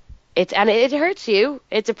really is. It hurts you.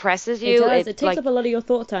 It depresses you. It does. It takes like, up a lot of your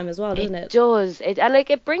thought time as well, doesn't it it? does. And like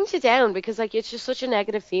it brings you down because like it's just such a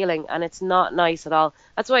negative feeling and it's not nice at all.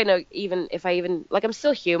 That's why I know even if I like I'm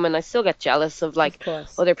still human, I still get jealous of like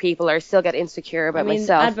course. other people or still get insecure about I mean,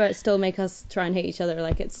 myself. adverts still make us try and hate each other.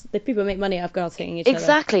 Like the people make money off girls hating each other.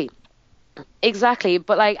 Exactly.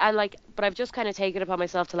 But I've just kind of taken it upon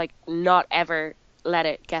myself to like not ever let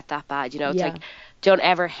it get that bad. You know, it's Yeah. like don't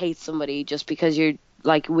ever hate somebody just because you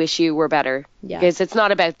like wish you were better. Yeah. Because it's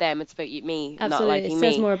not about them. It's about me, not Absolutely. liking It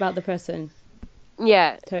says me. more about the person.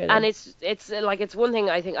 Yeah, Totally. and it's like it's one thing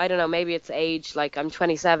I think I don't know maybe it's age like I'm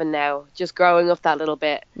 27 now just growing up that little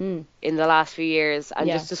bit in the last few years and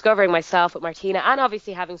Yeah. just discovering myself with Martina and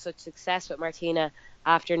obviously having such success with Martina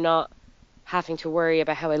after not having to worry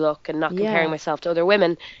about how I look and not comparing Yeah. myself to other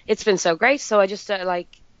women. It's been so great. So I just like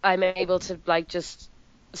I'm able to like just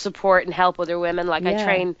support and help other women. Like Yeah. I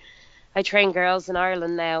train I train girls in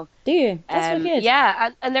Ireland now. Do you? That's so good.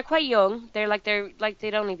 Yeah, and they're quite young.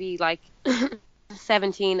 They'd only be like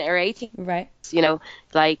 17 or 18. Right. You know,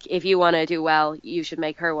 like if you want to do well, you should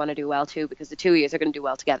make her want to do well too, because the two of you are going to do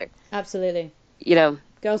well together. Absolutely. You know.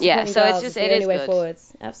 Girls yeah. So girls it's just is the it only is way good.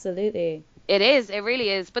 forwards. Absolutely. It is. It really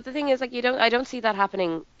is. But the thing is, like, I don't see that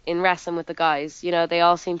happening in wrestling with the guys. You know, they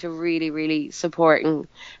all seem to really, really support and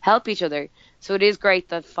help each other. So it is great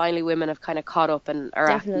that finally women have kind of caught up and are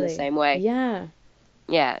acting the same way. Yeah.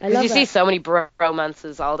 Yeah, because you see so many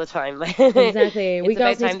romances all the time. Exactly. We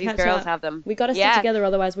about girls need time to these catch girls up. have them. We got to stick together,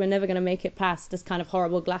 otherwise we're never going to make it past this kind of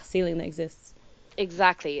horrible glass ceiling that exists.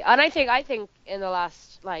 Exactly. And I think in the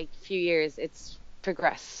last like few years it's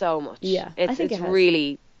progressed so much. Yeah, I think it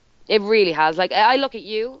has. It really has. Like, I look at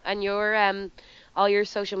you and your all your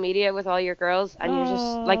social media with all your girls, and you're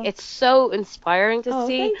just like, it's so inspiring to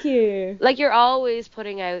see. Thank you. Like, you're always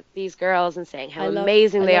putting out these girls and saying how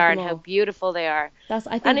amazing they are and how beautiful they are. I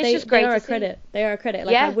think and it's just great they are to a credit. They are a credit.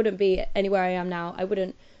 Like, yeah. I wouldn't be anywhere I am now. I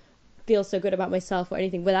wouldn't feel so good about myself or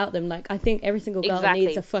anything without them. Like, I think every single girl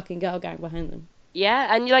needs a fucking girl gang behind them.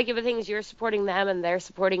 Yeah, and like, the thing is, you're supporting them and they're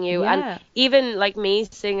supporting you. Yeah. And even like me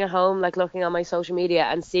sitting at home, like looking on my social media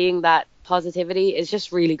and seeing that positivity is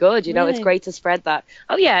just really good. You know, it's great to spread that.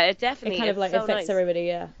 Oh yeah, it definitely. It kind of like so affects nice. everybody.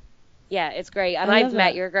 Yeah. Yeah, it's great. And I've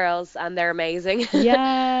met your girls and they're amazing.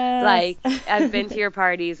 Yeah. Like, I've been to your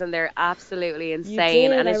parties and they're absolutely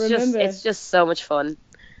insane. You did, and it's just so much fun.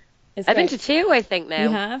 I've been to 2, I think, now. You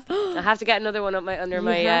have? I have to get another one under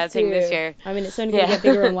my thing this year. I mean, it's only going to get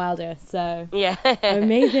bigger and wilder, so. Yeah.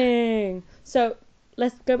 Amazing. So,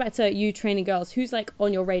 let's go back to you training girls. Who's, like,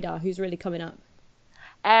 on your radar? Who's really coming up?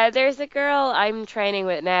 There's a girl I'm training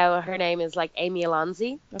with now. Her name is, like, Amy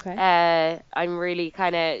Alonzi. Okay. I'm really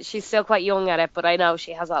she's still quite young at it, but I know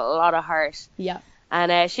she has a lot of heart. Yeah.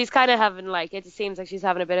 And she's kind of having, like, it seems like she's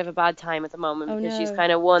having a bit of a bad time at the moment, because she's no.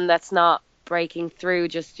 kind of one that's not breaking through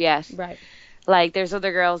just yet. Right. Like, there's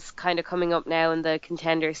other girls kind of coming up now in the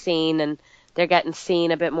contender scene, and they're getting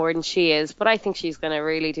seen a bit more than she is. But I think she's going to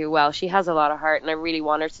really do well. She has a lot of heart, and I really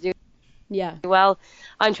want her to do well.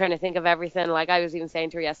 I'm trying to think of everything. Like, I was even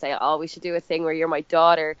saying to her yesterday, we should do a thing where you're my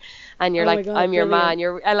daughter, and you're like, God, I'm your man.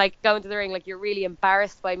 And like, going to the ring, like, you're really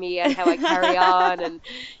embarrassed by me and how I carry on, and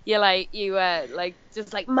you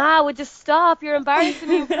just like, Ma, would just stop. You're embarrassing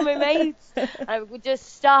me in front of my mates. I would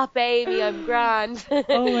just stop, Amy. I'm grand.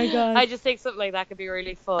 Oh my God. I just think something like that could be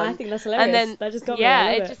really fun. I think that's hilarious. And then that just got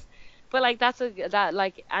me. But like, that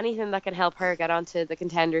like, anything that can help her get onto the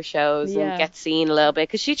contender shows and get seen a little bit,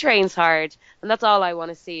 because she trains hard, and that's all I want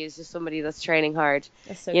to see is just somebody that's training hard.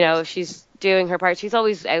 That's so you know, if she's doing her part, she's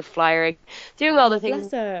always out flyering, doing all the things.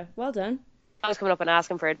 Bless her. Well done. I was coming up and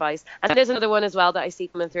asking for advice. And there's another one as well that I see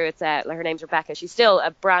coming through. It's her name's Rebecca. She's still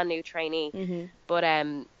a brand new trainee, but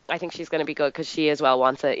I think she's going to be good, because she as well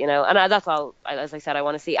wants it, you know. And that's all, as I said, I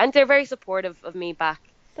want to see. And they're very supportive of me back.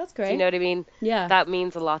 That's great. Do you know what I mean? Yeah. That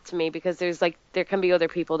means a lot to me, because there can be other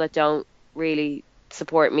people that don't really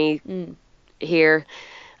support me here.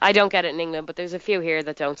 I don't get it in England, but there's a few here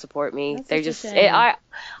that don't support me. They're just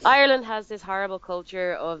Ireland has this horrible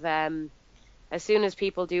culture of as soon as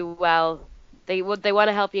people do well, they want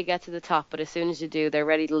to help you get to the top, but as soon as you do, they're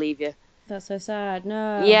ready to leave you. That's so sad.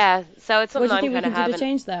 No. Yeah, so it's something what do you I'm think we kind can of do to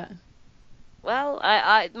change that? Well,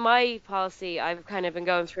 my policy, I've kind of been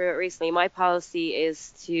going through it recently. My policy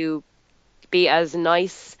is to be as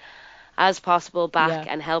nice as possible back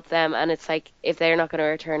and help them. And it's like, if they're not going to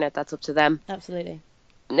return it, that's up to them. Absolutely.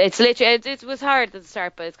 It's literally, it was hard at the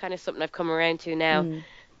start, but it's kind of something I've come around to now.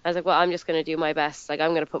 I was like, well, I'm just going to do my best. Like,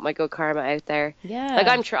 I'm going to put my good karma out there. Yeah.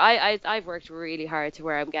 Like, I've worked really hard to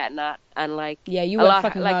where I'm getting at. And like, yeah, you work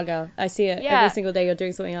fucking hard, girl. I see it every single day. You're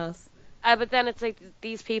doing something else. But then it's like,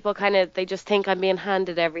 these people they just think I'm being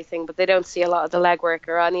handed everything, but they don't see a lot of the legwork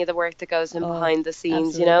or any of the work that goes in behind the scenes,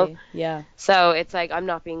 absolutely. You know? Yeah. So it's like, I'm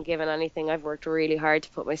not being given anything. I've worked really hard to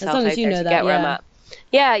put myself out there to that, get where I'm at.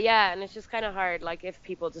 Yeah. And it's just kind of hard. Like, if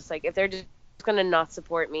people just like, if they're just going to not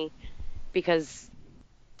support me because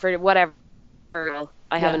for whatever,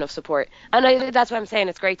 I have enough support. And that's what I'm saying.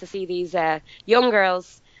 It's great to see these young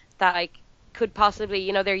girls that like could possibly,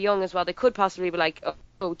 you know, they're young as well. They could possibly be like,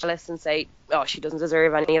 jealous and say, she doesn't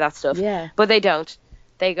deserve any of that stuff. Yeah. But they don't.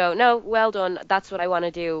 They go, no, well done. That's what I want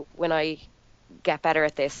to do when I get better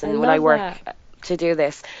at this and when I work to do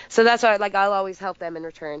this. So that's why, like, I'll always help them in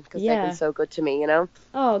return, because they've been so good to me, you know?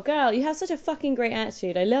 Oh, girl, you have such a fucking great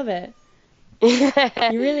attitude. I love it. You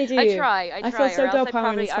really do. I try. I feel so girl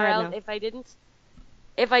power and inspired now. If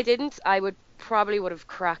I didn't, I would have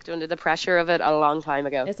cracked under the pressure of it a long time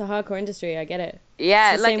ago. It's a hardcore industry. I get it.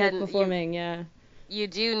 Yeah, it's the same with performing. you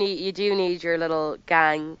do need your little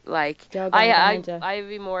gang. Like Girl gang behind you. I'd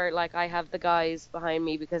be more like I have the guys behind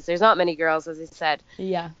me because there's not many girls, as I said.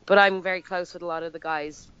 Yeah. But I'm very close with a lot of the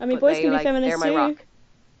guys. I mean, but boys they, can be like, feminists they're my too. rock.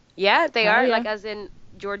 Yeah, they Oh, are. yeah. Like, as in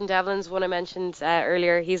Jordan Devlin's one I mentioned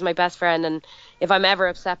earlier. He's my best friend, and if I'm ever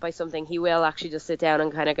upset by something, he will actually just sit down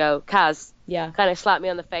and kind of go, Kaz, Yeah. kind of slap me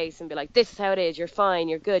on the face and be like, this is how it is. You're fine.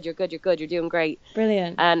 You're good. You're doing great.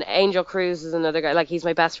 Brilliant. And Angel Cruz is another guy. Like, he's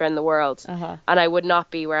my best friend in the world. Uh-huh. And I would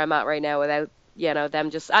not be where I'm at right now without, you know,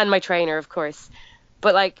 them just, and my trainer, of course.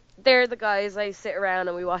 But, like, they're the guys I sit around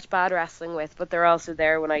and we watch bad wrestling with, but they're also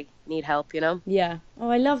there when I need help, you know? Yeah.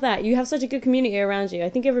 Oh, I love that. You have such a good community around you. I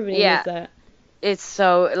think everybody needs that. It's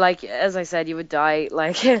so, like, as I said, you would die,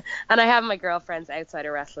 like, and I have my girlfriends outside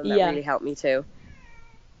of wrestling that really help me too.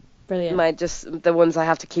 Brilliant. The ones I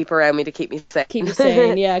have to keep around me to keep me sane. Keep you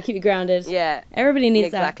sane, yeah, keep you grounded. Yeah. Everybody needs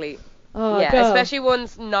exactly. that. Oh, yeah, girl. especially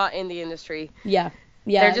ones not in the industry. Yeah.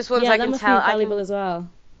 They're just ones I can tell. That must be valuable as well.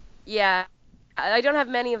 Yeah. I don't have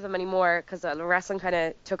many of them anymore because wrestling kind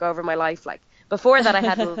of took over my life. Like, before that, I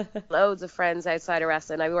had loads of friends outside of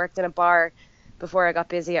wrestling. I worked in a bar before I got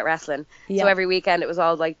busy at wrestling. Yeah. So every weekend it was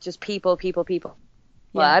all like just people. Well,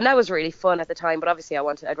 Yeah. and that was really fun at the time, but obviously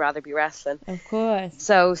I'd rather be wrestling. Of course.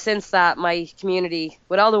 So since that, my community,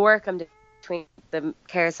 with all the work I'm doing between the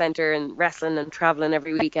care centre and wrestling and travelling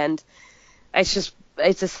every weekend, it's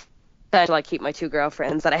essential I keep my two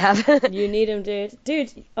girlfriends that I have. You need them, dude.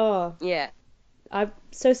 Dude, oh. Yeah. I'm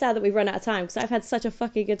so sad that we've run out of time because I've had such a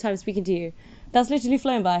fucking good time speaking to you. That's literally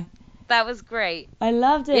flown by. That was great. I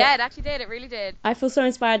loved it. Yeah, it actually did. It really did. I feel so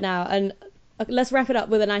inspired now. And let's wrap it up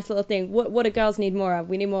with a nice little thing. What do girls need more of?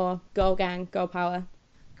 We need more girl gang, girl power.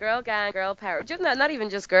 Girl gang, girl power. Just not even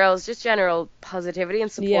just girls, just general positivity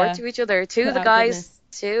and support to each other. To the guys,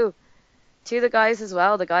 too. To the guys as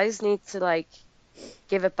well. The guys need to, like,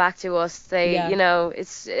 give it back to us. You know,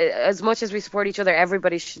 it's as much as we support each other,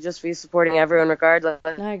 everybody should just be supporting everyone regardless.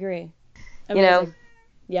 I agree. Amazing. You know?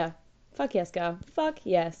 Yeah. Fuck yes, girl. Fuck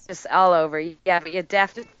yes. Just all over. Yeah, but you're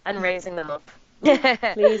definitely and raising them up.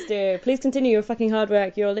 Please do. Please continue your fucking hard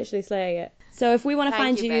work. You're literally slaying it. So if we want to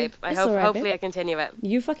find you, babe. Hopefully babe. I continue it.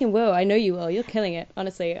 You fucking will. I know you will. You're killing it.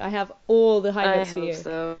 Honestly, I have all the high hopes for you.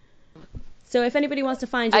 So if anybody wants to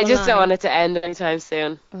find you I online, just don't want it to end anytime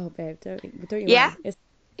soon. Oh, babe, don't you? Yeah.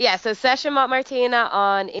 Yeah, so Session Mott Martina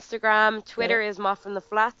on Instagram. Twitter is Mott from the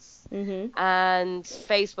Flats. Mm-hmm. And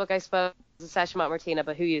Facebook, I suppose, is Session Mott Martina,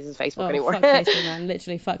 but who uses Facebook anymore? Fuck Facebook, man.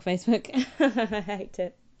 Literally, fuck Facebook. I hate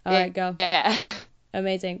it. All right, go. Yeah.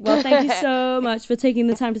 Amazing. Well, thank you so much for taking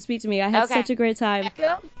the time to speak to me. I had such a great time.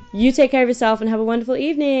 Yeah, cool. You take care of yourself and have a wonderful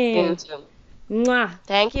evening. You too. Mwah.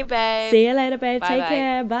 Thank you, babe. See you later, babe. Bye, Take bye.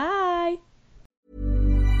 care. Bye.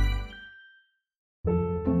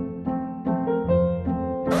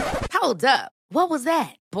 Hold up. What was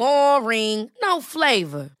that? Boring. No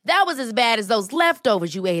flavor. That was as bad as those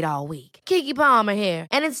leftovers you ate all week. Keke Palmer here,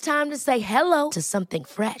 and it's time to say hello to something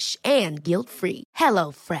fresh and guilt-free.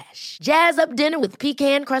 Hello Fresh. Jazz up dinner with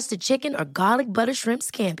pecan-crusted chicken or garlic butter shrimp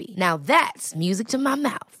scampi. Now that's music to my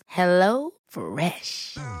mouth. Hello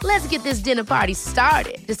Fresh. Let's get this dinner party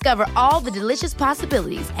started. Discover all the delicious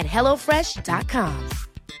possibilities at hellofresh.com.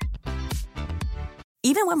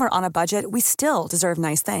 Even when we're on a budget, we still deserve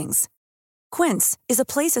nice things. Quince is a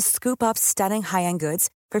place to scoop up stunning high-end goods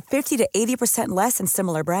for 50 to 80% less than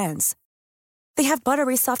similar brands. They have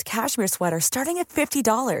buttery soft cashmere sweaters starting at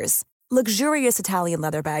 $50, luxurious Italian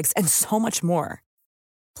leather bags, and so much more.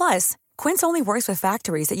 Plus, Quince only works with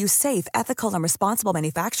factories that use safe, ethical, and responsible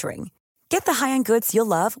manufacturing. Get the high-end goods you'll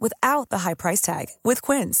love without the high price tag with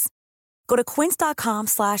Quince. Go to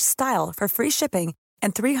quince.com/style for free shipping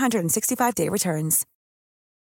and 365-day returns.